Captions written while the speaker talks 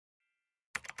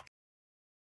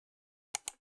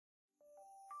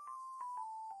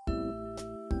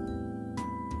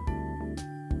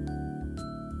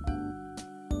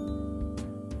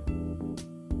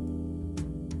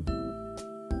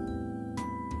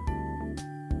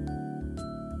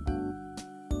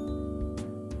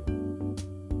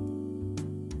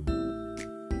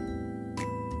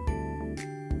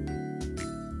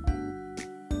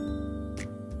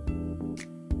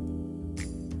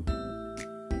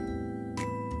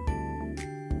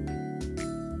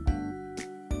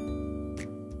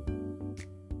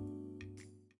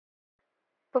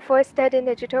Before starting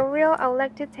the tutorial, I would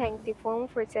like to thank Divoom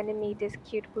for sending me this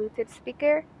cute Bluetooth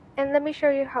speaker, and let me show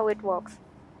you how it works.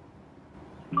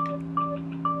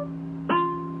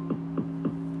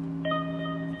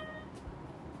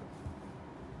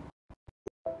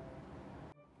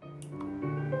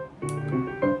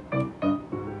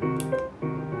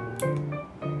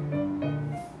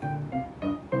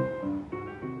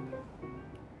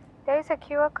 There is a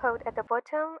QR code at the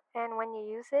bottom, and when you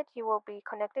use it, you will be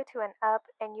connected to an app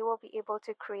and you will be able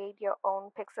to create your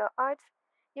own pixel arts.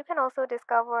 You can also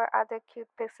discover other cute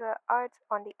pixel arts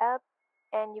on the app,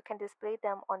 and you can display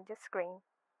them on the screen.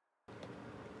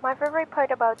 My favorite part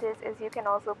about this is you can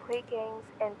also play games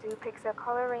and do pixel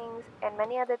colorings and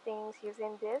many other things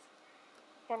using this.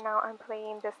 And now I'm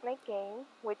playing the snake game,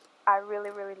 which I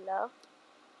really love.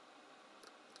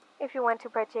 If you want to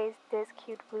purchase this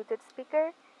cute Bluetooth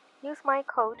speaker, use my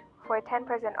code for 10%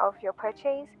 off your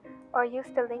purchase, or use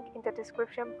the link in the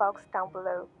description box down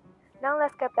below. Now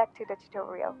let's get back to the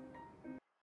tutorial.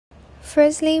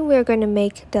 Firstly, we're going to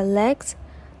make the legs.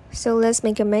 So let's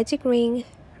make a magic ring.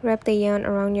 Wrap the yarn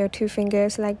around your two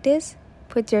fingers like this.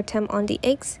 Put your thumb on the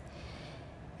X.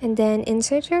 And then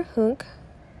insert your hook.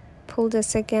 Pull the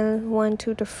second one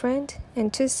to the front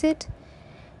and twist it.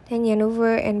 Then yarn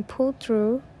over and pull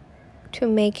through to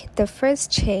make the first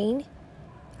chain.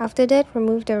 After that,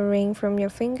 remove the ring from your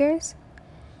fingers.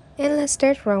 And let's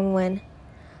start round 1.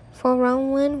 For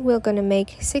round 1, we're going to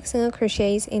make 6 single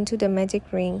crochets into the magic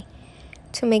ring.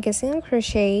 To make a single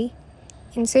crochet,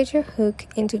 insert your hook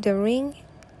into the ring.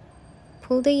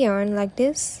 Pull the yarn like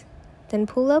this. Then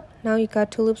pull up. Now you got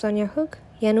 2 loops on your hook.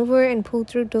 Yarn over and pull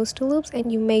through those 2 loops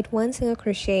and you made 1 single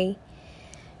crochet.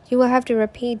 You will have to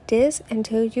repeat this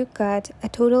until you got a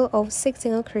total of 6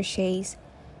 single crochets.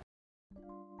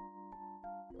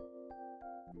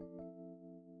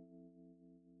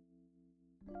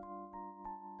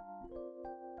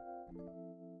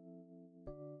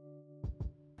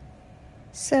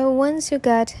 So once you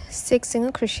got 6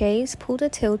 single crochets, pull the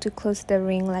tail to close the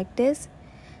ring like this.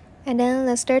 And then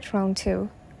let's start round 2.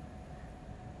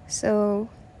 So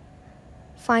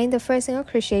find the first single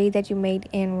crochet that you made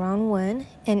in round 1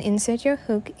 and insert your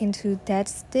hook into that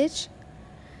stitch.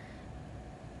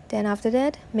 Then after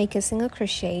that, make a single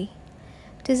crochet.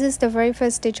 This is the very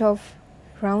first stitch of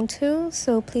round 2,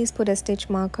 so please put a stitch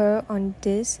marker on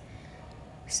this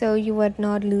so you would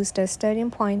not lose the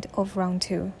starting point of round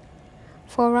 2.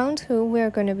 For round 2, we are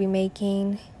going to be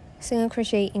making single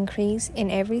crochet increase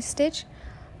in every stitch.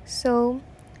 So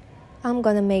I'm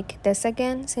going to make the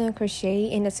second single crochet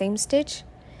in the same stitch,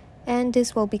 and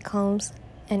this will become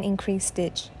an increase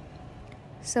stitch.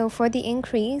 So for the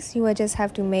increase, you will just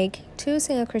have to make 2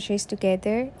 single crochets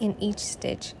together in each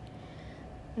stitch.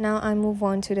 Now I move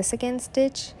on to the second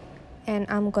stitch, and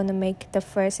I'm going to make the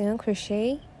first single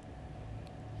crochet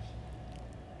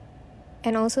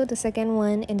and also the second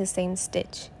one in the same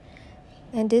stitch,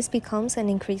 and this becomes an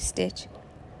increase stitch.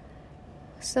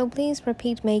 So please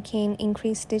repeat making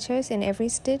increase stitches in every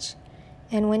stitch,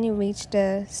 and when you reach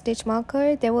the stitch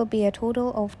marker, there will be a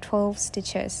total of 12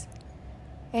 stitches,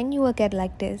 and you will get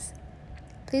like this.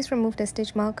 Please remove the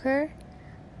stitch marker,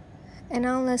 and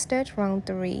now let's start round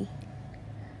 3.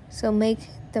 So make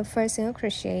the first single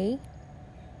crochet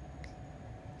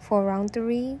for round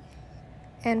 3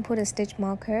 and put a stitch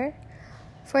marker.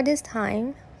 For this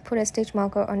time, put a stitch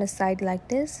marker on the side like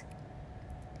this.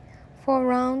 For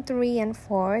round 3 and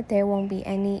 4, there won't be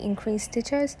any increased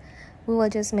stitches. We will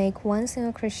just make 1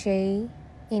 single crochet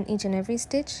in each and every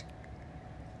stitch.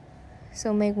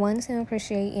 So make 1 single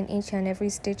crochet in each and every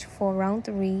stitch for round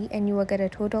 3 and you will get a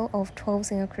total of 12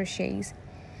 single crochets.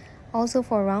 Also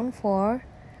for round 4,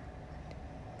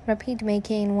 repeat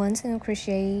making 1 single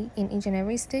crochet in each and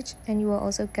every stitch and you will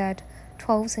also get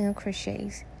 12 single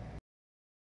crochets.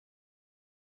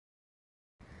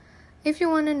 If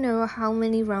you want to know how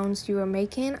many rounds you are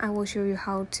making, I will show you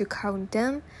how to count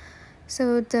them.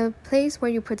 So the place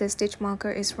where you put the stitch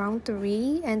marker is round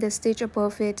 3 and the stitch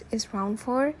above it is round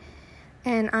 4.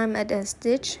 And I'm at a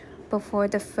stitch before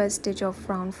the first stitch of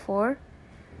round 4.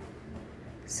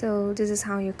 So this is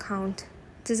how you count.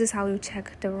 This is how you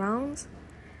check the rounds.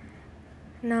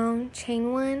 Now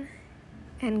chain 1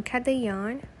 and cut the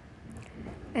yarn.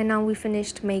 And now we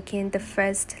finished making the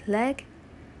first leg.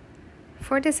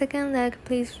 For the second leg,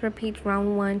 please repeat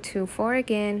round 1 to 4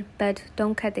 again, but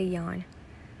don't cut the yarn.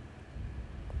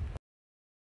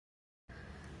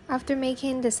 After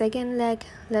making the second leg,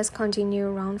 let's continue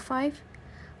round 5.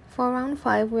 For round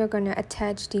 5, we're going to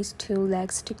attach these 2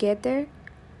 legs together.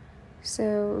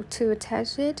 So to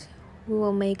attach it, we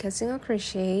will make a single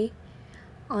crochet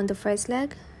on the first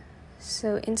leg.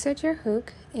 So insert your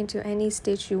hook into any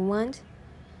stitch you want.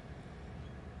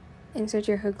 Insert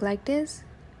your hook like this,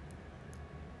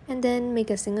 and then make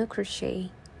a single crochet.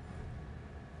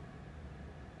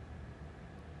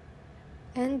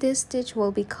 And this stitch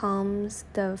will become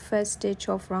the first stitch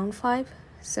of round 5,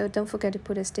 so don't forget to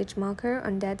put a stitch marker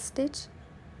on that stitch.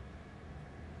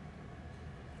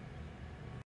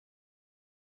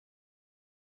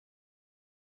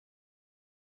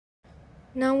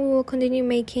 Now we will continue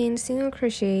making single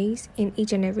crochets in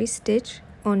each and every stitch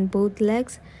on both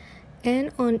legs,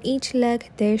 and on each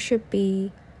leg there should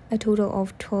be a total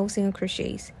of 12 single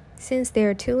crochets. Since there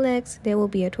are 2 legs, there will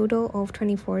be a total of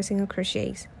 24 single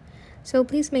crochets. So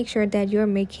please make sure that you're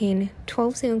making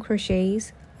 12 single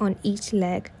crochets on each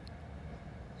leg.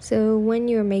 So when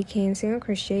you're making single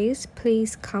crochets,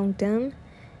 please count them.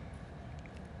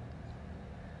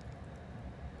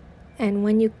 And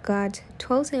when you got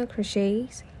 12 single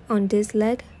crochets on this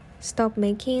leg, stop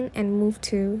making and move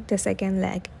to the second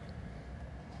leg.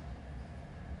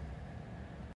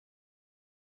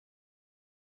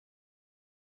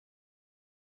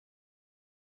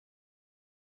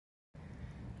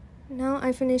 Now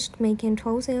I finished making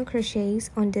 12 single crochets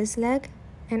on this leg,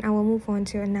 and I will move on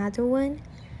to another one.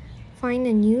 Find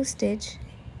a new stitch.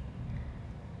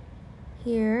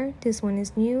 Here, this one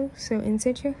is new, so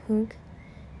insert your hook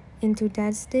into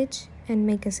that stitch and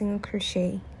make a single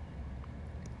crochet.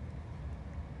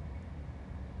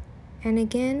 And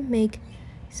again, make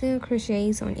single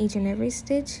crochets on each and every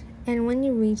stitch, and when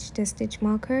you reach the stitch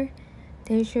marker,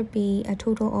 there should be a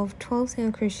total of 12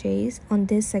 single crochets on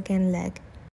this second leg.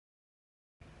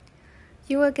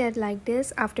 You will get like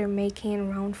this after making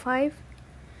round 5.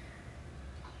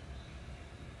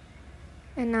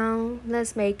 And now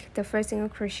let's make the first single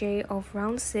crochet of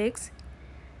round 6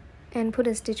 and put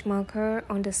a stitch marker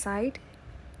on the side.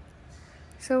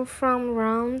 So from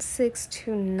round 6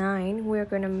 to 9, we're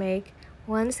going to make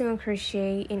 1 single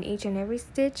crochet in each and every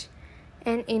stitch,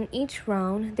 and in each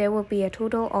round there will be a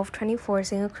total of 24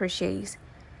 single crochets.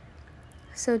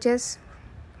 So just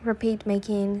repeat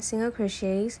making single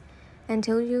crochets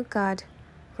until you got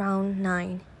round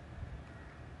 9.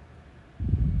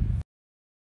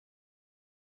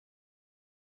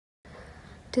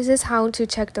 This is how to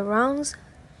check the rounds.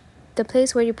 The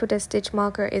place where you put a stitch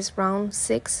marker is round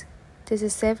 6. This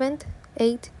is 7th,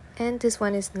 8th, and this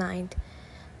one is 9th.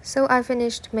 So I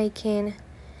finished making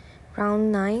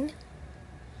round 9.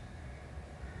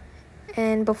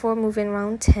 And before moving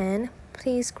round 10,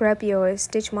 please grab your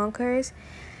stitch markers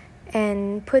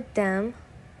and put them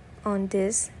on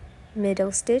this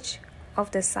middle stitch of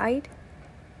the side,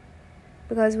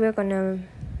 because we're gonna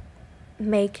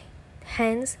make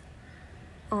hands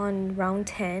on round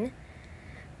 10.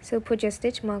 So put your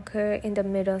stitch marker in the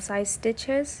middle side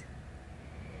stitches,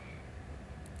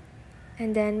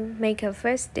 and then make a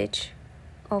first stitch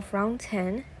of round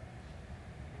 10.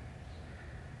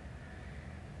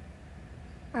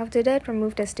 After that,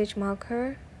 remove the stitch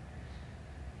marker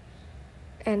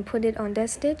and put it on that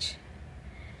stitch,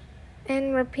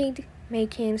 and repeat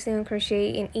making single crochet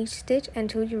in each stitch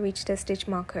until you reach the stitch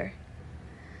marker.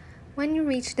 When you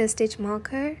reach the stitch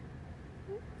marker,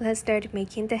 let's start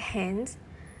making the hands.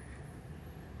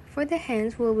 For the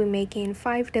hands, we'll be making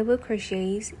 5 double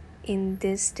crochets in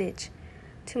this stitch.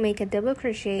 To make a double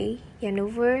crochet, yarn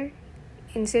over,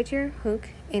 insert your hook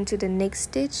into the next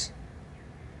stitch,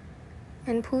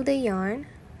 and pull the yarn,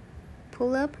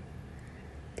 pull up,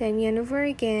 then yarn over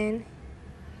again,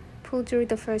 pull through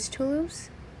the first 2 loops,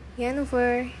 yarn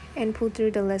over, and pull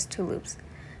through the last 2 loops.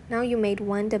 Now you made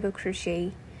 1 double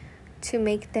crochet. To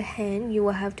make the hand, you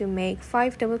will have to make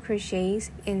 5 double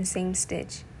crochets in same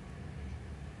stitch.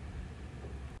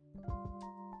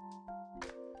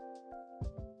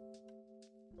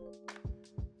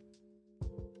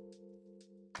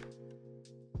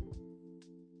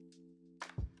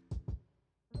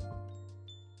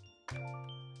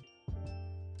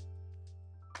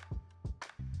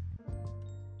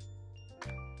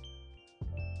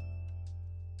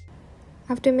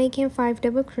 After making 5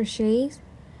 double crochets,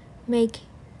 make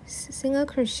single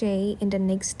crochet in the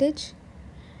next stitch,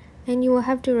 and you will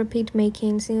have to repeat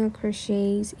making single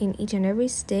crochets in each and every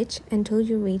stitch until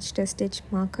you reach the stitch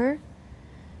marker.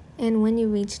 And when you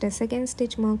reach the second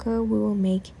stitch marker, we will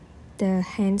make the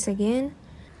hands again.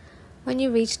 When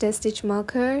you reach the stitch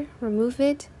marker, remove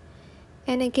it,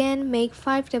 and again make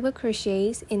 5 double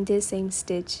crochets in this same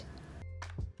stitch.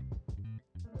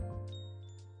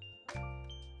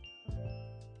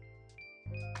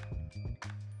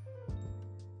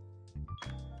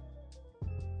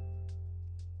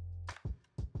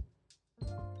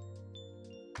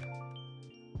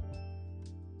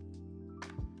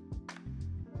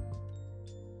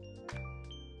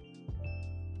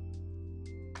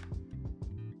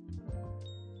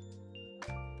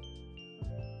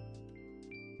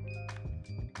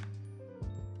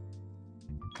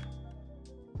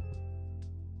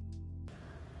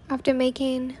 After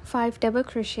making 5 double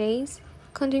crochets,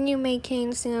 continue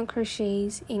making single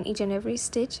crochets in each and every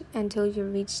stitch until you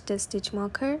reach the stitch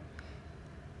marker.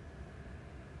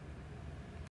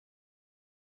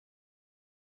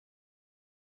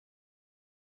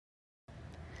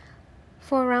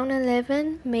 For round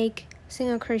 11, make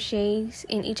single crochets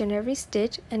in each and every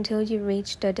stitch until you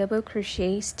reach the double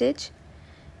crochet stitch,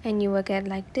 and you will get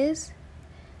like this.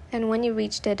 And when you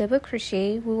reach the double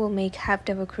crochet, we will make half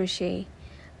double crochet.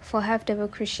 For half double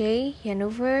crochet, yarn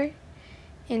over,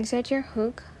 insert your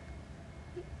hook,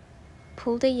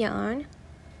 pull the yarn.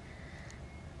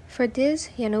 For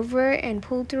this, yarn over and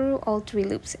pull through all 3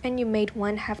 loops, and you made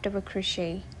 1 half double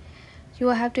crochet. You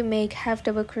will have to make half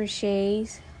double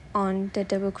crochets on the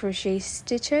double crochet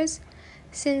stitches.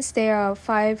 Since there are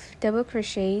 5 double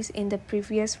crochets in the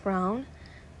previous round,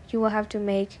 you will have to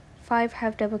make 5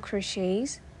 half double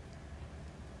crochets.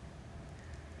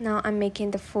 Now I'm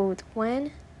making the 4th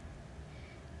one,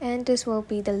 and this will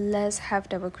be the last half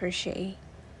double crochet.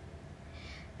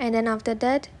 And then after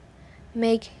that,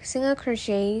 make single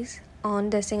crochets on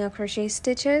the single crochet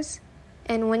stitches,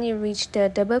 and when you reach the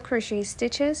double crochet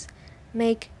stitches,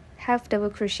 make half double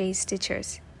crochet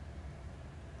stitches.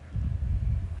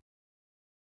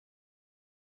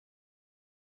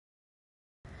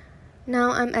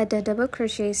 Now I'm at the double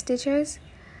crochet stitches,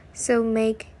 so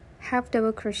make half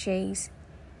double crochets.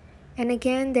 And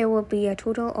again, there will be a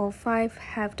total of 5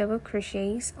 half double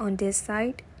crochets on this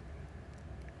side.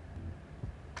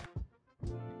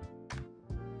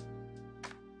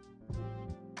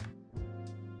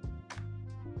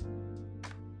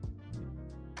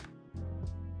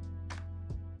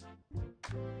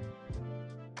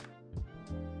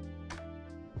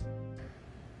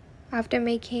 After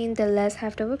making the last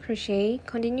half double crochet,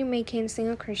 continue making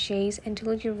single crochets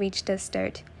until you reach the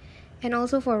start. And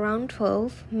also for round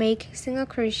 12, make single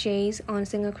crochets on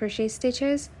single crochet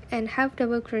stitches and half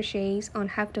double crochets on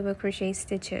half double crochet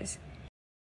stitches.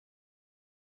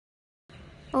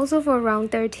 Also for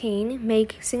round 13,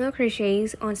 make single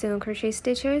crochets on single crochet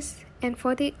stitches, and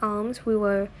for the arms we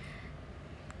will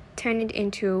turn it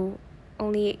into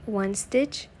only 1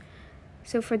 stitch.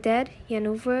 So for that, yarn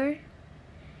over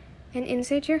and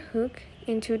insert your hook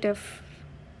into the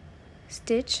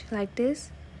stitch like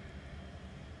this,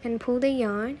 and pull the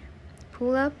yarn,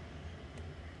 pull up.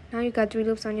 Now you got 3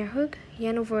 loops on your hook,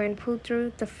 yarn over and pull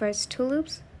through the first 2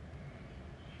 loops.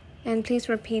 And please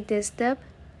repeat this step,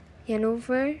 yarn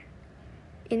over,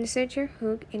 insert your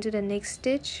hook into the next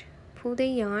stitch, pull the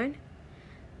yarn,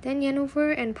 then yarn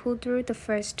over and pull through the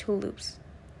first 2 loops.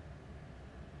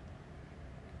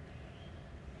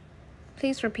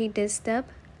 Please repeat this step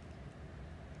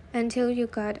until you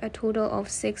got a total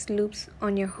of 6 loops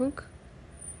on your hook.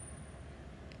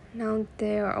 Now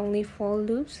there are only 4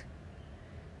 loops.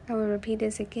 I will repeat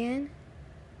this again.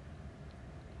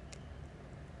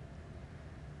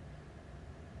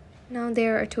 Now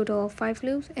there are a total of 5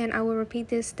 loops, and I will repeat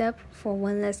this step for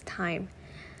one last time.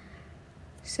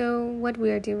 So what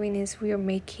we are doing is we are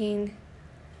making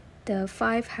the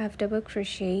 5 half double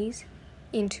crochets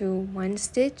into 1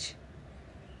 stitch.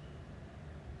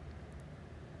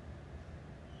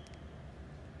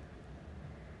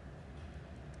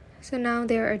 So now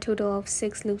there are a total of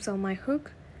 6 loops on my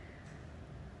hook.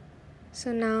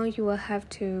 So now you will have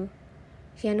to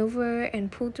yarn over and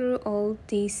pull through all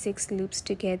these 6 loops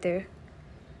together.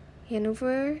 Yarn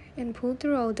over and pull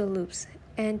through all the loops,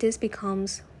 and this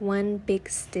becomes 1 big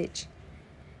stitch.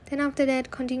 Then after that,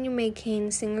 continue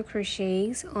making single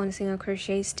crochets on single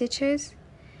crochet stitches,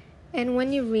 and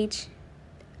when you reach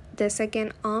the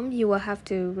second arm, you will have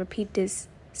to repeat this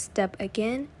step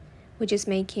again, which is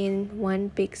making 1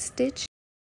 big stitch.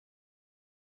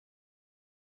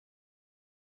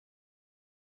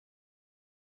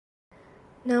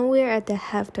 Now we are at the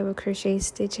half double crochet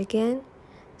stitch again,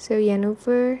 so yarn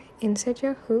over, insert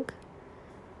your hook,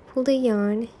 pull the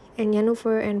yarn, and yarn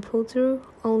over and pull through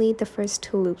only the first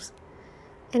 2 loops.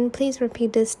 And please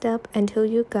repeat this step until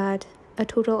you got a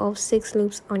total of 6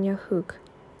 loops on your hook.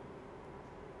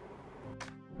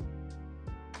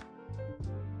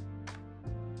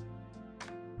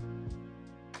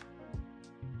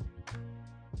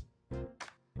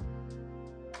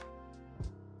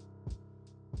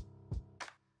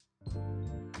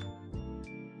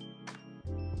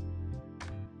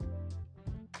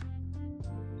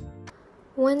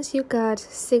 Once you got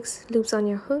 6 loops on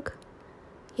your hook,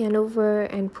 yarn over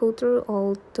and pull through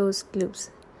all those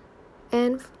loops,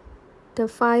 and the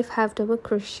 5 half double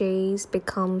crochets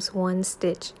becomes 1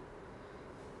 stitch.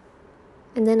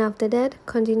 And then after that,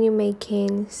 continue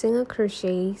making single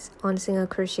crochets on single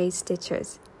crochet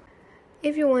stitches.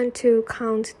 If you want to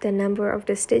count the number of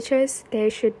the stitches,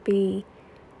 there should be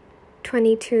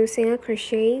 22 single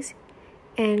crochets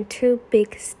and 2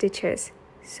 big stitches.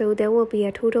 So there will be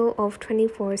a total of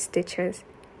 24 stitches.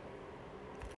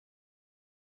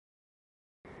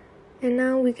 And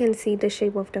now we can see the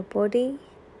shape of the body.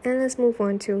 And let's move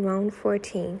on to round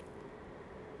 14.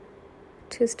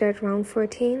 To start round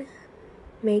 14,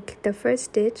 make the first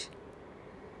stitch.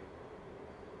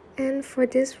 And for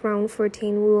this round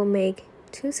 14, we will make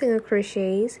 2 single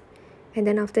crochets, and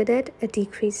then after that a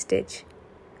decrease stitch.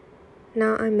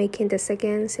 Now I'm making the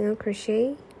second single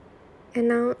crochet, and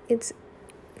now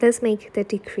let's make the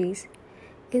decrease.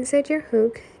 Insert your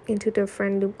hook into the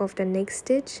front loop of the next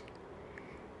stitch.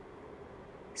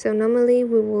 So normally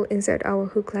we will insert our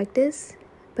hook like this,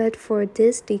 but for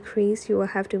this decrease you will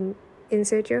have to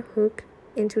insert your hook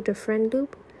into the front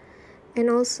loop and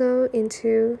also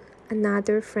into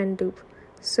another front loop.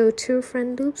 So 2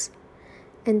 front loops,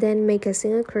 and then make a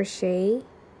single crochet,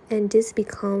 and this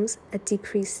becomes a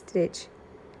decrease stitch.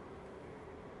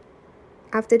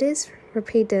 After this,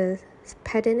 repeat the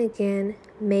pattern again,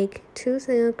 make 2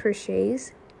 single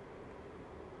crochets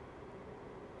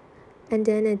and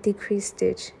then a decrease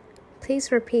stitch.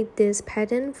 Please repeat this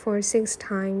pattern for 6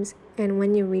 times, and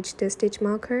when you reach the stitch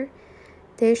marker,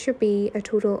 there should be a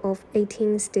total of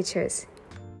 18 stitches.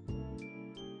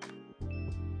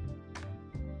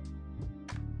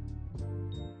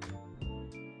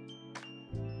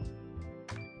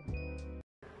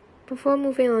 Before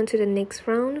moving on to the next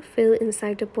round, fill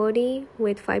inside the body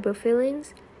with fiber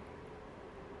fillings.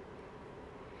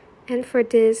 And for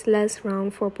this last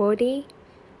round for body,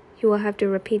 you will have to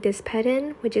repeat this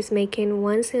pattern, which is making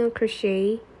 1 single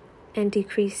crochet and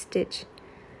decrease stitch.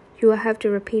 You will have to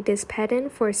repeat this pattern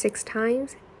for 6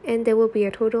 times, and there will be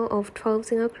a total of 12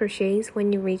 single crochets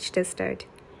when you reach the start.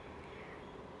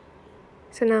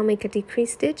 So now make a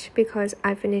decrease stitch because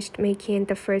I finished making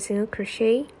the first single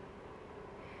crochet.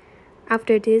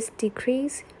 After this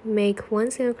decrease, make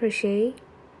 1 single crochet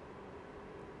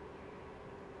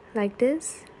like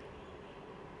this.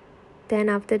 Then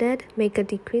after that, make a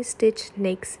decrease stitch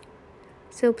next.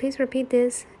 So please repeat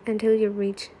this until you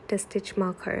reach the stitch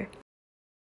marker.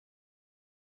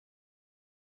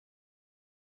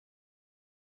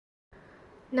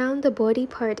 Now the body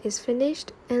part is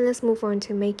finished, and let's move on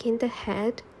to making the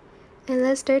head. And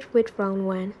let's start with round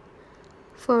 1.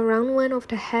 For round 1 of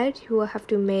the head, you will have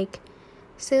to make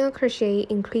single crochet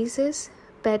increases,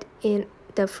 but in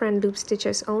the front loop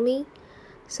stitches only.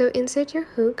 So insert your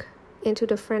hook into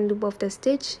the front loop of the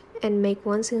stitch and make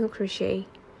 1 single crochet.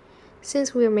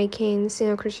 Since we are making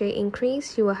single crochet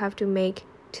increase, you will have to make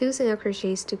 2 single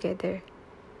crochets together.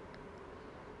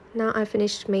 Now I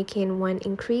finished making 1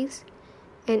 increase,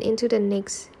 and into the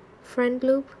next front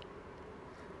loop,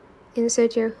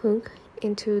 insert your hook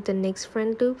into the next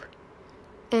front loop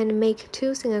and make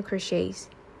 2 single crochets.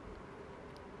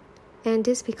 And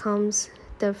this becomes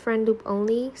the front loop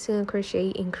only single crochet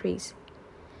increase.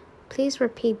 Please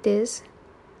repeat this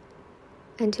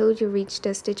until you reach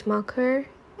the stitch marker,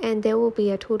 and there will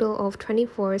be a total of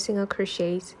 24 single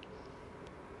crochets.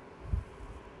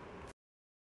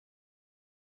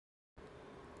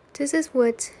 This is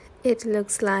what it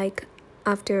looks like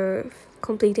after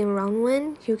completing round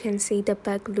 1. You can see the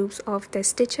back loops of the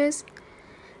stitches.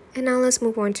 And now let's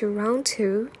move on to round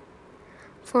 2.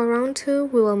 For round 2,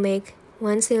 we will make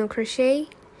 1 single crochet,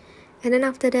 and then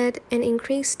after that an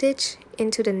increase stitch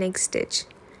into the next stitch.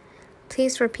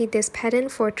 Please repeat this pattern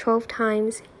for 12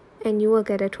 times, and you will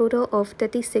get a total of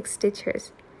 36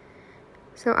 stitches.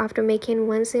 So after making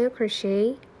 1 single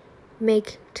crochet,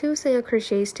 make 2 single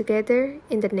crochets together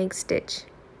in the next stitch.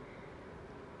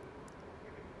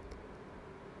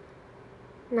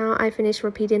 Now I finished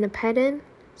repeating the pattern,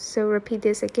 so repeat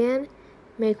this again,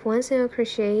 make 1 single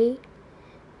crochet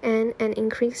and an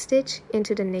increase stitch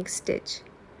into the next stitch.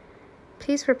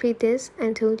 Please repeat this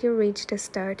until you reach the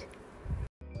start.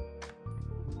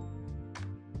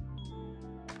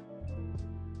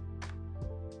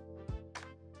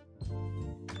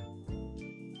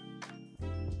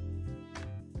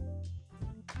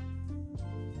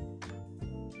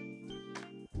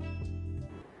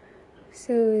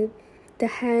 So the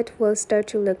head will start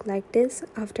to look like this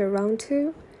after round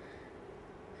 2.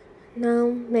 Now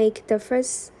make the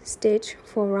first stitch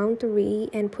for round 3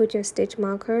 and put your stitch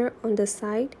marker on the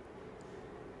side.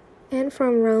 And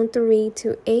from round 3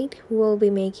 to 8, we will be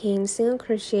making single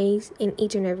crochets in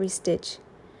each and every stitch.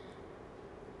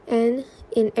 And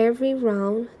in every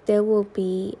round, there will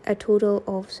be a total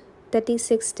of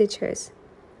 36 stitches.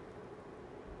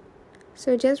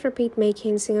 So just repeat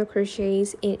making single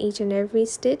crochets in each and every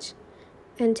stitch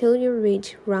until you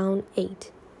reach round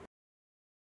 8.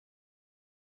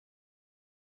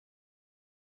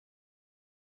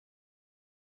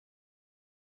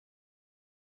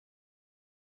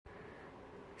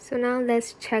 So now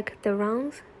let's check the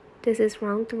rounds. This is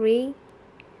round 3,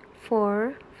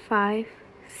 4, 5,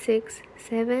 6,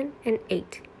 7, and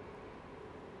 8.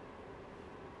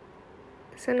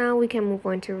 So now we can move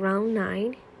on to round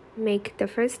 9. Make the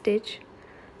first stitch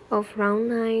of round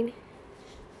 9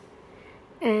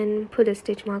 and put a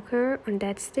stitch marker on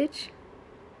that stitch.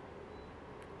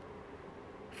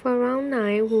 For round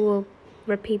 9, we will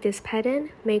repeat this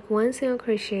pattern, make 1 single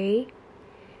crochet,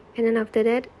 and then after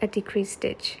that a decrease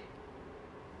stitch.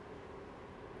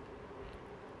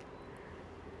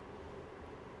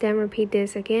 Then repeat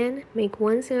this again, make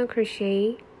 1 single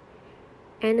crochet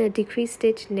and a decrease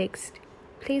stitch next.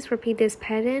 Please repeat this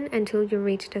pattern until you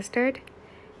reach the start,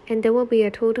 and there will be a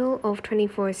total of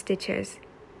 24 stitches.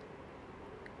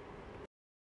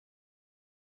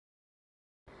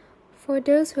 For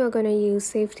those who are going to use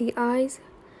safety eyes,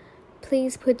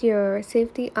 please put your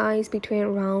safety eyes between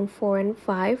round 4 and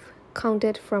 5,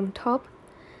 counted from top.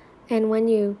 And when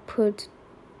you put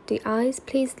the eyes,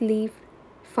 please leave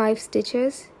 5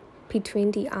 stitches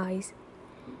between the eyes.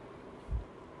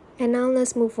 And now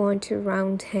let's move on to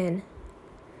round 10.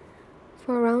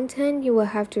 For round 10, you will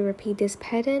have to repeat this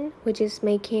pattern, which is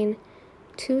making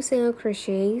 2 single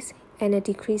crochets and a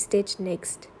decrease stitch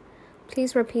next.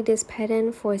 Please repeat this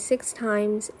pattern for 6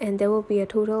 times and there will be a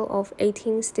total of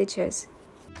 18 stitches.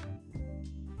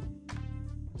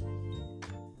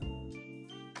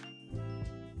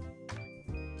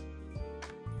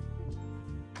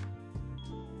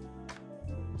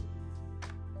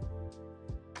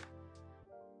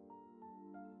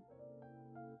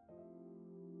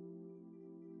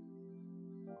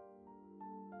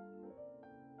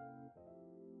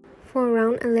 For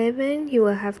round 11, you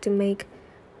will have to make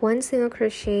 1 single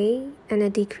crochet and a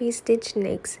decrease stitch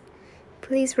next.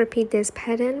 Please repeat this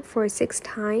pattern for 6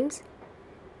 times,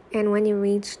 and when you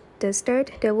reach the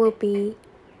start, there will be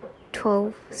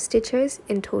 12 stitches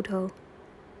in total.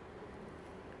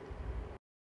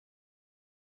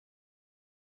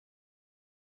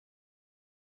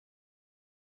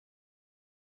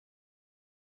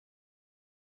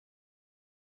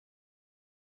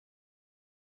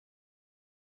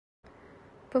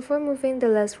 Before moving the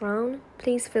last round,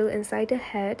 please fill inside the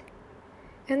head.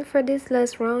 And for this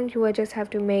last round, you will just have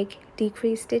to make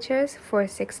decrease stitches for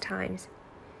 6 times.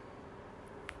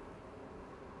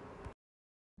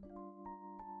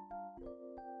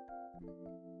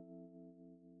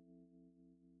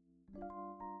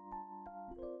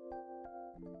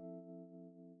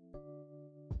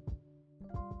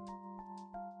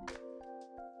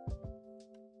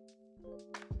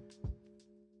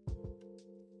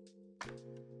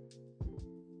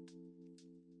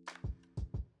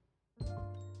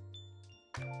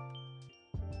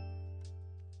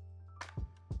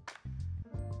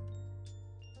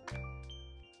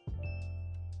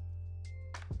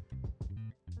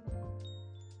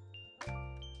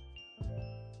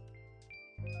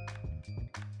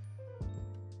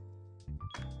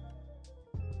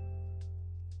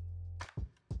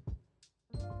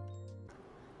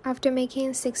 After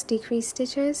making 6 decrease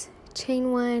stitches,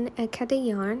 chain 1 and cut the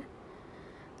yarn.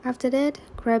 After that,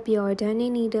 grab your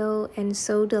darning needle and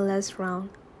sew the last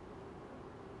round.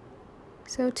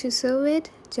 So to sew it,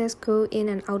 just go in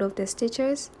and out of the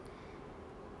stitches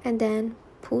and then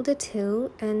pull the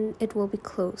tail and it will be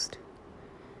closed.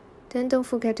 Then don't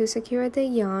forget to secure the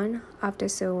yarn after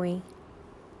sewing.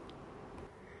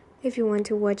 If you want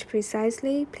to watch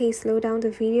precisely, please slow down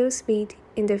the video speed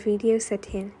in the video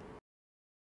setting.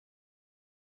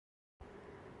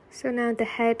 So now the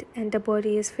head and the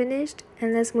body is finished,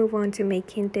 and let's move on to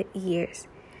making the ears.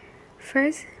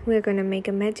 First, we're going to make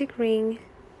a magic ring,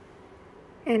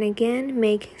 and again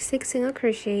make 6 single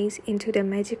crochets into the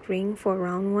magic ring for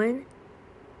round 1.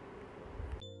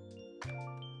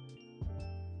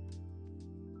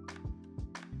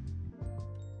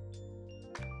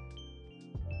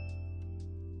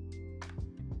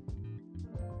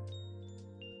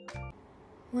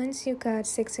 Once you got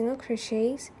 6 single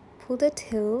crochets, pull the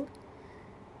tail,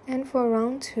 and for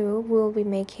round 2 we'll be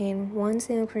making 1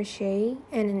 single crochet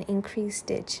and an increase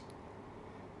stitch.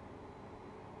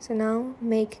 So now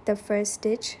make the first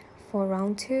stitch for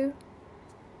round 2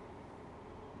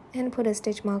 and put a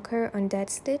stitch marker on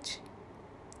that stitch.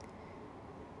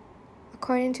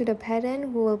 According to the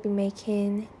pattern, we will be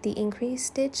making the increase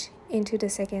stitch into the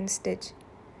second stitch.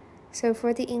 So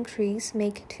for the increase,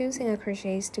 make 2 single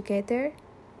crochets together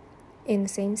in the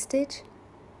same stitch.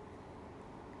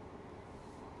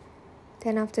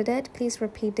 Then after that, please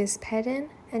repeat this pattern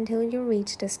until you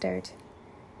reach the start.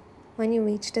 When you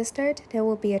reach the start, there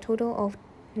will be a total of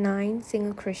 9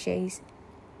 single crochets.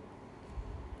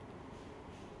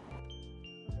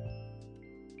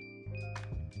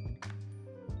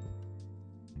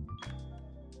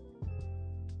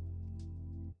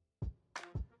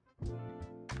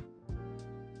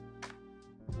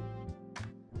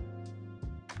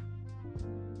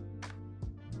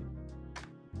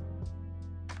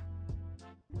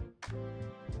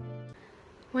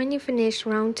 When you finish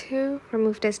round 2,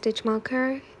 remove the stitch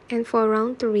marker, and for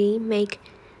round 3, make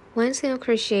 1 single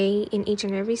crochet in each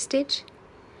and every stitch.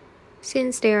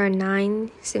 Since there are 9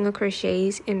 single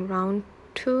crochets in round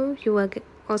 2, you will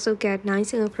also get 9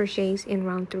 single crochets in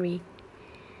round 3.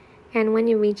 And when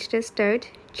you reach the start,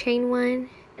 chain 1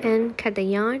 and cut the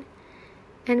yarn,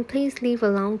 and please leave a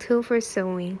long tail for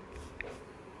sewing.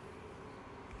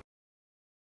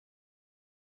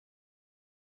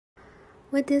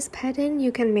 With this pattern,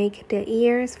 you can make the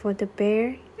ears for the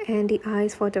bear and the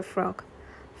eyes for the frog.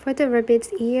 For the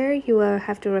rabbit's ear, you will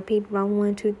have to repeat round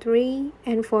 1 to 3,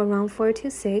 and for round 4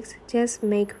 to 6, just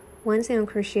make 1 single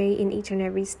crochet in each and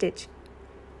every stitch.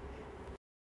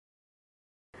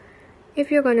 If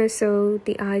you're gonna sew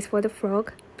the eyes for the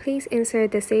frog, please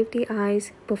insert the safety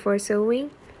eyes before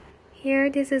sewing. Here,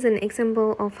 this is an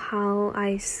example of how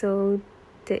I sewed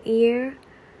the ear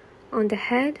on the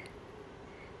head.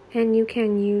 And you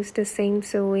can use the same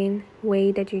sewing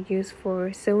way that you use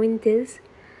for sewing this,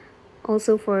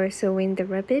 also for sewing the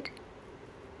rabbit.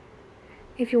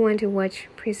 If you want to watch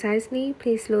precisely,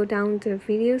 please slow down the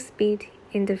video speed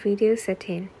in the video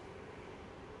setting.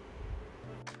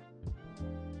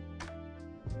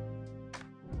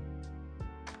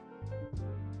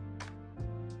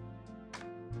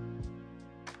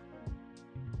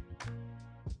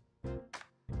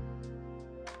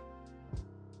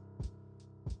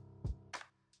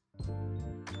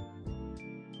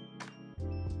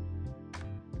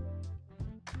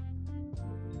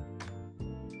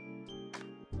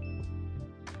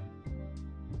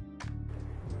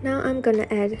 Now I'm gonna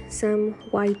add some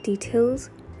white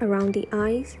details around the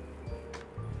eyes.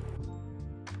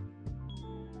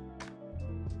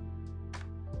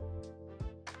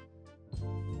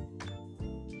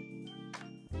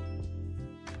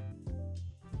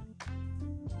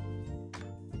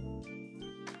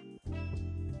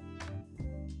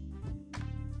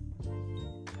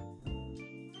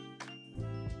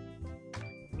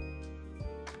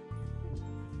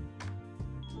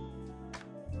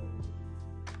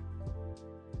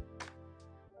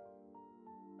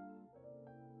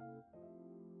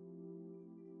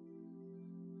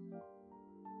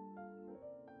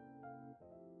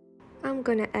 I'm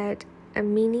gonna add a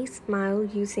mini smile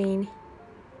using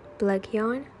black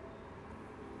yarn.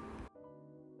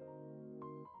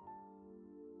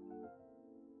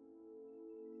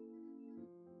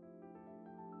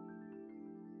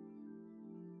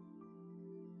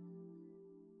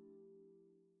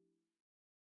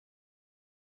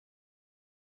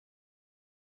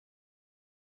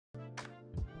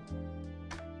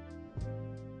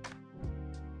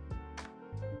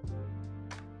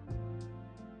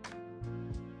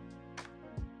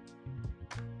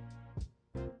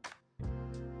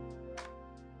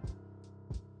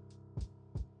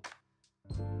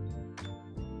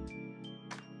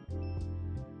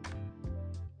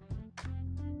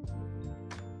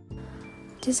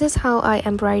 This is how I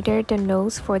embroidered the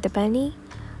nose for the bunny.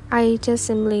 I just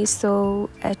simply sew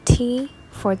a T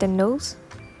for the nose.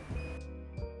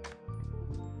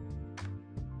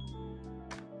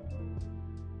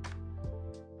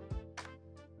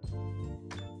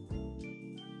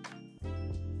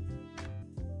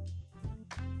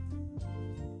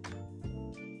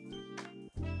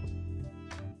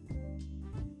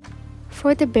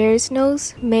 For the bear's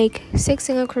nose, make 6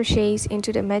 single crochets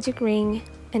into the magic ring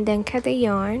and then cut the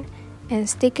yarn and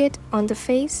stick it on the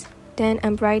face, then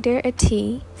embroider a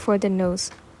T for the nose.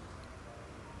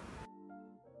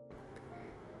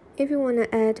 If you want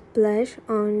to add blush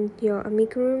on your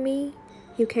amigurumi,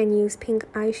 you can use pink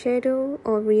eyeshadow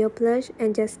or real blush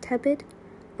and just tap it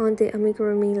on the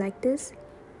amigurumi like this.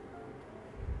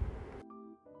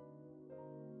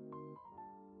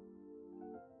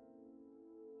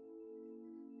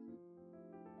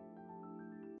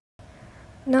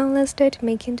 Now let's start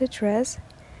making the dress.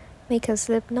 Make a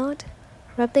slip knot,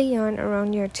 wrap the yarn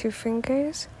around your 2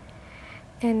 fingers,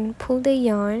 and pull the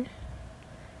yarn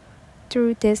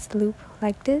through this loop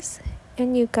like this,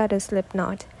 and you got a slip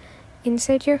knot.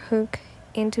 Insert your hook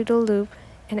into the loop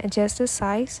and adjust the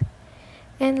size,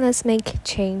 and let's make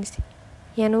chains.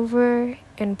 Yarn over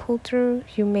and pull through,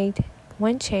 you made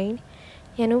 1 chain,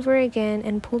 yarn over again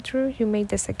and pull through, you make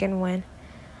the second one.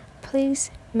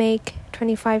 Please make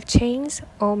 25 chains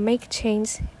or make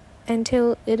chains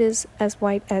until it is as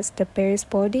wide as the bear's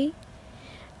body.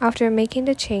 After making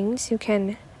the chains, you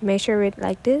can measure it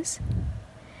like this,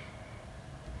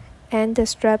 and the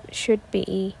strap should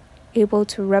be able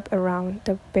to wrap around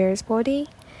the bear's body.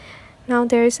 Now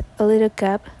there's a little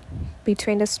gap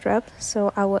between the strap,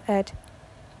 so I will add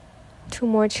 2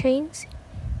 more chains.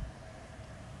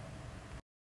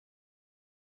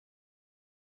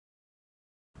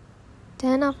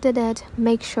 Then after that,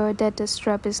 make sure that the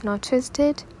strap is not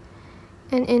twisted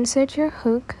and insert your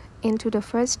hook into the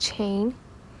first chain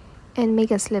and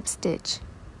make a slip stitch.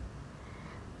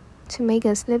 To make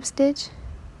a slip stitch,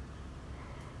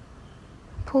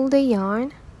 pull the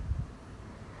yarn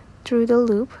through the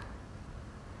loop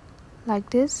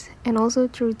like this and also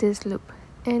through this loop,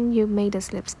 and you made a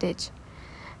slip stitch.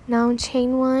 Now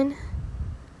chain 1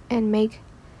 and make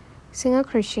single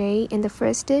crochet in the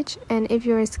first stitch, and if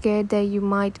you're scared that you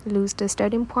might lose the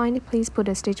starting point, please put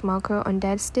a stitch marker on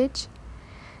that stitch.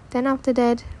 Then after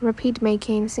that, repeat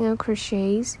making single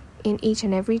crochets in each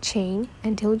and every chain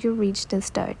until you reach the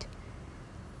start.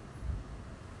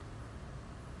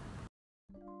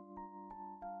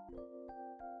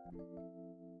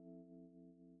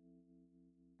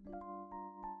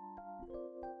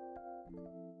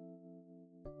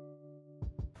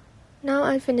 Now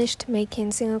I finished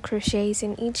making single crochets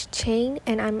in each chain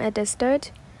and I'm at the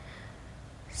start.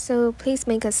 So please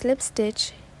make a slip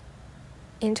stitch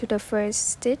into the first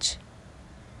stitch.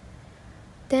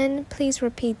 Then please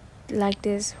repeat like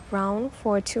this round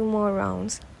for 2 more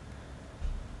rounds.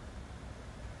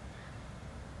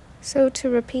 So to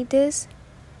repeat this,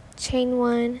 chain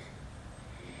 1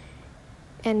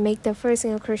 and make the first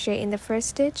single crochet in the first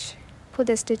stitch. Put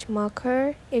the stitch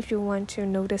marker if you want to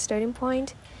know the starting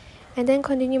point, and then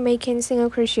continue making single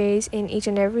crochets in each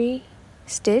and every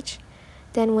stitch.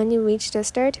 Then when you reach the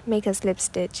start, make a slip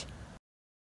stitch.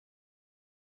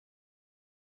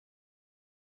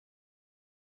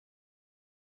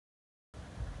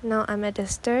 Now I'm at the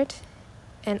start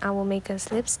and I will make a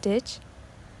slip stitch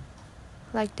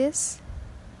like this.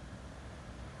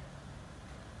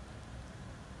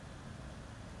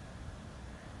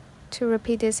 To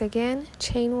repeat this again,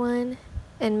 chain 1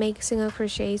 and make single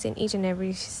crochets in each and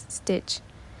every stitch.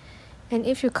 And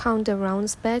if you count the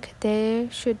rounds back, there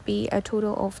should be a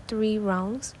total of 3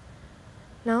 rounds.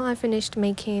 Now I finished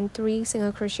making 3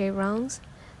 single crochet rounds,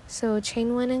 so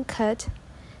chain 1 and cut,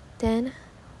 then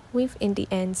weave in the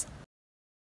ends.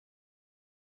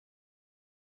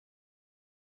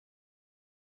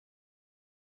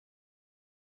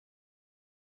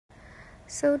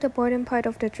 So the bottom part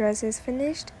of the dress is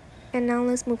finished, and now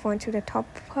let's move on to the top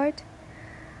part.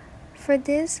 For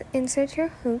this, insert your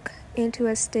hook into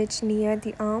a stitch near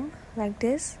the arm like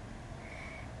this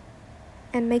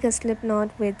and make a slip knot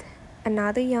with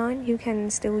another yarn. You can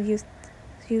still use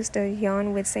the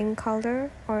yarn with same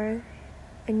color or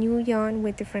a new yarn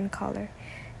with different color.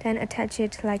 Then attach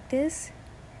it like this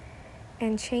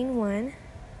and chain 1.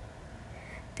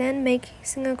 Then make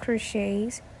single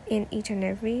crochets in each and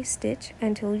every stitch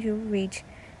until you reach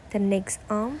the next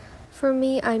arm. For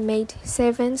me, I made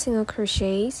 7 single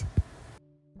crochets.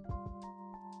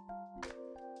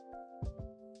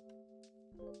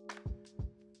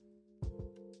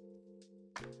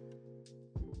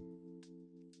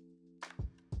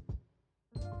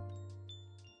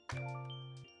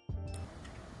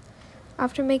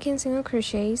 After making single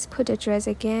crochets, put the dress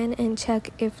again and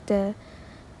check if the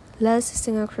last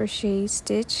single crochet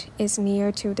stitch is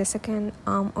near to the second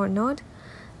arm or not.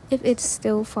 If it's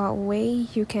still far away,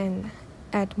 you can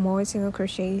add more single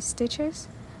crochet stitches.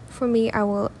 For me, I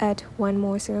will add 1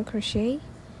 more single crochet.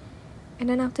 And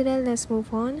then after that, let's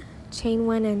move on. Chain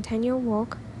 1 and turn your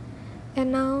work.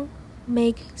 And now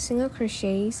make single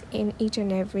crochets in each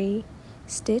and every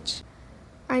stitch.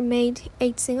 I made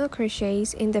 8 single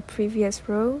crochets in the previous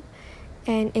row,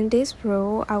 and in this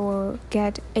row I will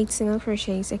get 8 single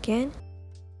crochets again.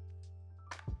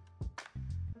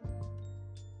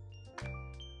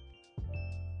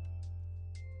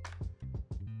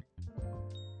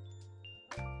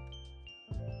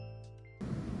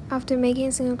 After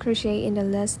making single crochet in the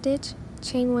last stitch,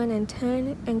 chain 1 and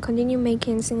turn and continue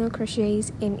making single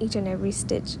crochets in each and every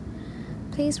stitch.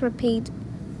 Please repeat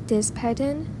this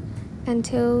pattern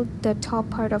until the top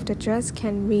part of the dress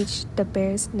can reach the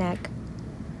bear's neck.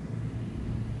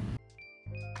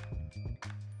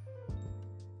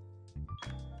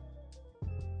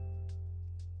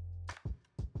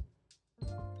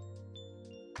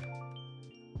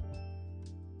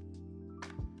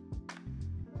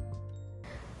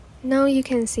 Now you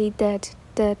can see that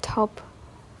the top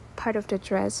part of the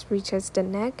dress reaches the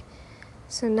neck.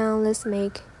 So now let's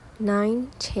make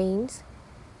 9 chains.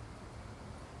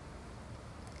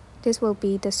 This will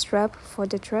be the strap for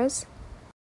the dress.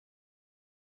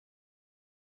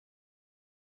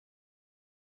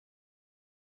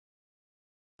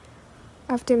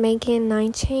 After making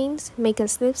 9 chains, make a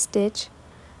slip stitch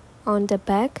on the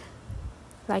back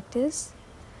like this.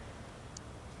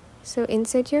 So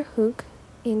insert your hook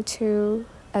into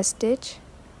a stitch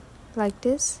like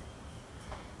this,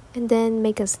 and then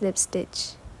make a slip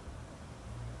stitch.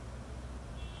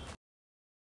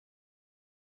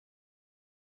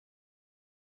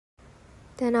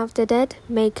 Then after that,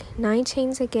 make 9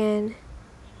 chains again.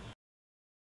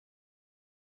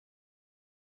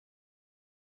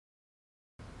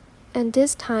 And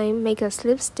this time make a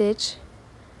slip stitch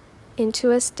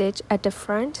into a stitch at the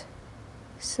front,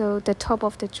 so the top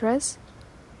of the dress.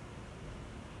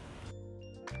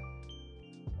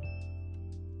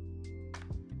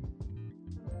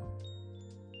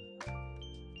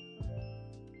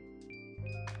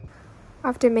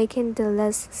 After making the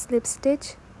last slip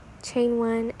stitch, chain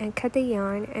 1 and cut the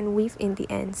yarn and weave in the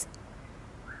ends.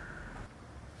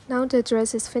 Now the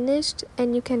dress is finished,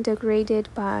 and you can decorate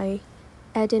it by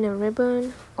adding a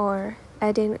ribbon or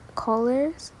adding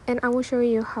collars, and I will show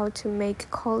you how to make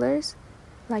collars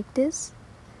like this.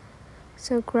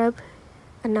 So grab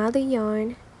another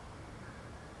yarn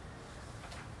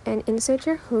and insert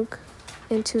your hook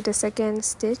into the second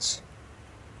stitch.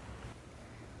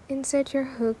 Insert your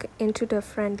hook into the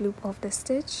front loop of the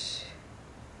stitch,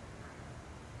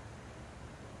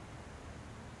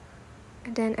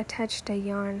 and then attach the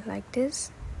yarn like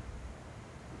this.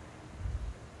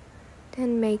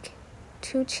 Then make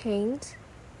 2 chains,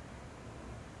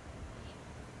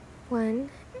 1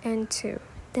 and 2.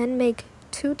 Then make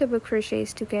 2 double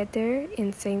crochets together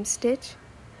in same stitch.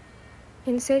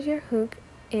 Insert your hook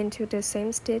into the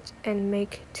same stitch and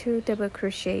make 2 double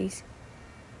crochets.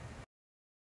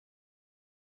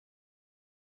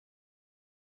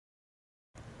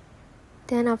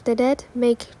 Then after that,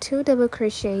 make 2 double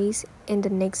crochets in the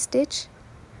next stitch.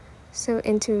 So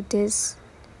into this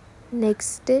next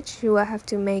stitch, you will have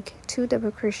to make 2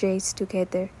 double crochets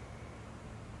together.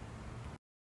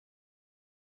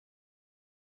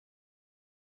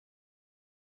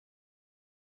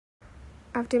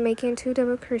 After making 2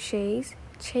 double crochets,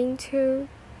 chain 2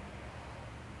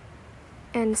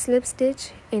 and slip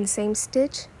stitch in same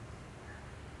stitch.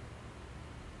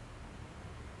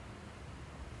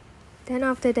 Then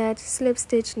after that, slip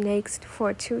stitch next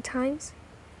for 2 times.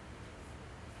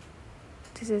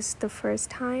 This is the first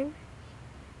time,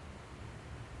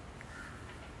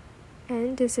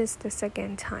 and this is the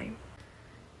second time.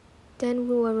 Then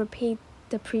we will repeat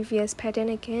the previous pattern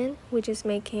again, which is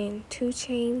making 2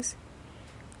 chains,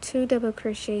 2 double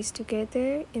crochets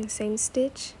together in same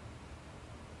stitch.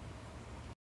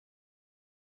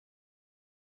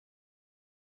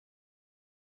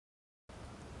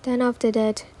 Then after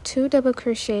that, 2 double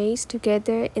crochets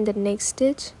together in the next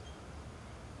stitch.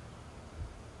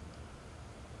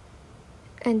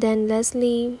 And then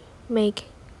lastly, make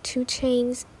 2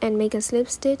 chains and make a slip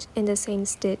stitch in the same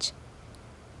stitch.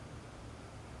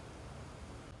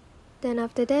 Then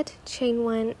after that, chain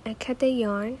 1 and cut the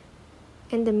yarn,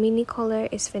 and the mini collar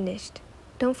is finished.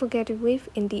 Don't forget to weave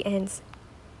in the ends.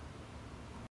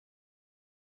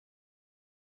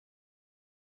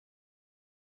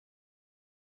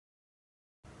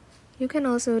 You can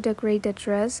also decorate the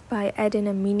dress by adding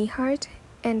a mini heart,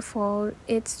 and for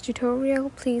its tutorial,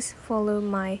 please follow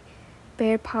my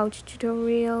bear pouch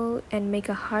tutorial and make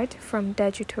a heart from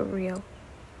that tutorial.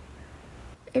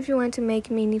 If you want to make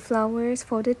mini flowers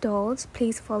for the dolls,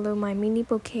 please follow my mini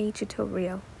bouquet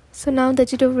tutorial. So now the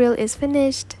tutorial is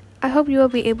finished. I hope you will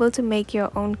be able to make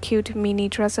your own cute mini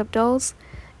dress-up dolls.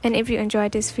 And if you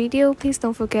enjoyed this video, please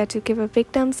don't forget to give a big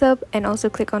thumbs up and also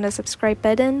click on the subscribe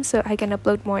button so I can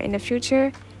upload more in the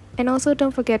future. And also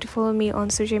don't forget to follow me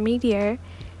on social media.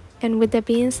 And with that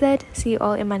being said, see you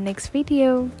all in my next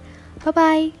video. Bye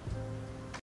bye!